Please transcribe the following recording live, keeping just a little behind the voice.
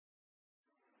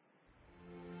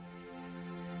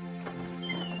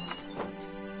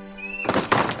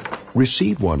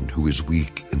Receive one who is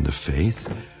weak in the faith,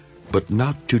 but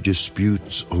not to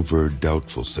disputes over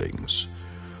doubtful things.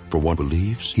 For one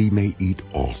believes he may eat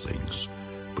all things,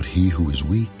 but he who is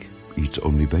weak eats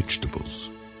only vegetables.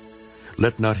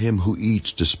 Let not him who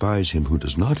eats despise him who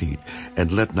does not eat,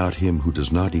 and let not him who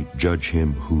does not eat judge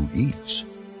him who eats,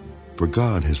 for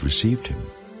God has received him.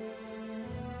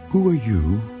 Who are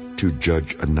you to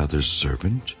judge another's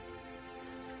servant?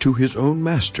 To his own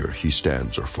master he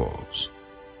stands or falls.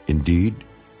 Indeed,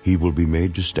 he will be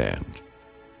made to stand,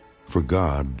 for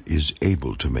God is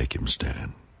able to make him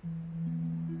stand.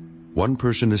 One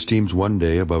person esteems one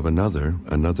day above another,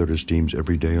 another esteems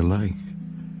every day alike.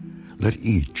 Let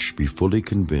each be fully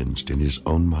convinced in his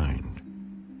own mind.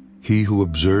 He who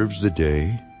observes the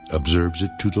day observes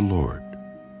it to the Lord,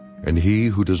 and he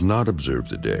who does not observe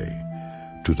the day,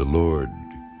 to the Lord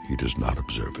he does not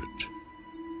observe it.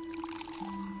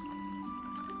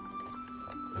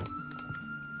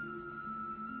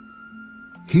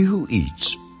 He who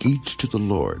eats to the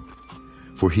Lord,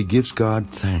 for he gives God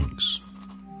thanks.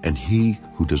 And he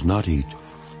who does not eat,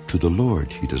 to the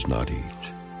Lord he does not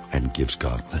eat, and gives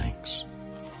God thanks.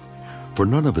 For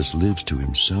none of us lives to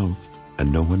himself,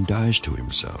 and no one dies to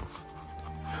himself.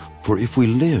 For if we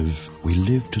live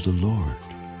to the Lord,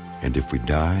 and if we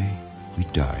die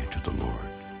to the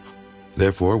Lord.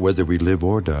 Therefore, whether we live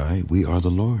or die, we are the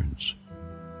Lord's.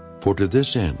 For to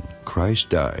this end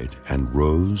Christ died and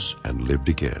rose and lived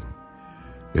again,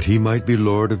 that he might be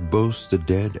Lord of both the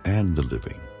dead and the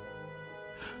living.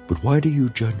 But why do you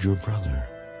judge your brother?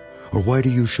 Or why do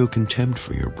you show contempt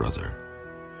for your brother?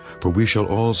 For we shall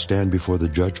all stand before the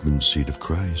judgment seat of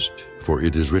Christ. For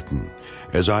it is written,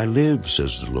 As I live,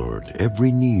 says the Lord,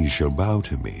 every knee shall bow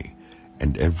to me,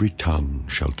 and every tongue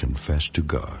shall confess to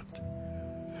God.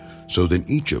 So then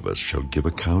each of us shall give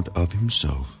account of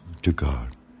himself to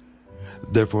God.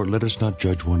 Therefore let us not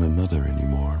judge one another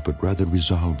anymore, but rather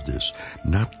resolve this,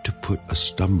 not to put a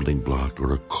stumbling block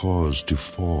or a cause to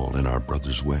fall in our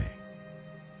brother's way.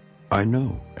 I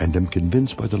know and am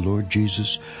convinced by the Lord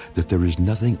Jesus that there is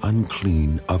nothing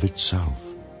unclean of itself.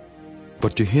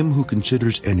 But to him who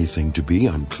considers anything to be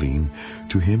unclean,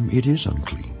 to him it is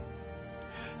unclean.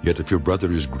 Yet if your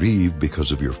brother is grieved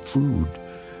because of your food,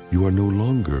 you are no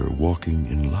longer walking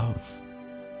in love.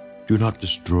 Do not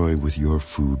destroy with your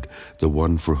food the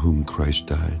one for whom Christ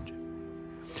died.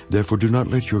 Therefore do not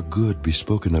let your good be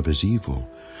spoken of as evil,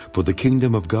 for the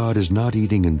kingdom of God is not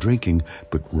eating and drinking,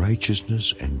 but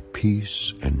righteousness and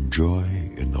peace and joy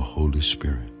in the Holy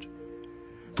Spirit.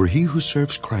 For he who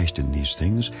serves Christ in these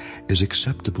things is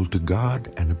acceptable to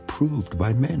God and approved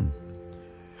by men.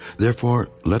 Therefore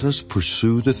let us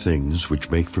pursue the things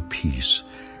which make for peace,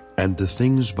 and the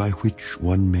things by which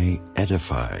one may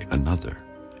edify another.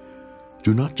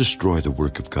 Do not destroy the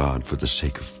work of God for the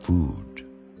sake of food.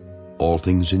 All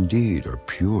things indeed are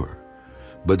pure,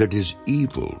 but it is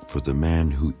evil for the man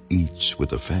who eats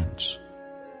with offense.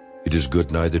 It is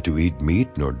good neither to eat meat,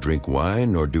 nor drink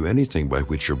wine, nor do anything by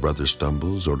which your brother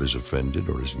stumbles, or is offended,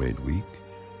 or is made weak.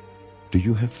 Do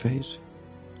you have faith?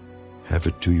 Have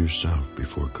it to yourself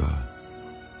before God.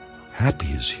 Happy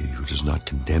is he who does not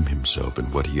condemn himself in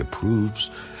what he approves,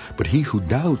 but he who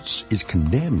doubts is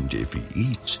condemned if he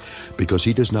eats, because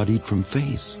he does not eat from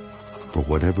faith. For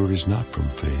whatever is not from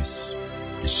faith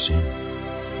is sin.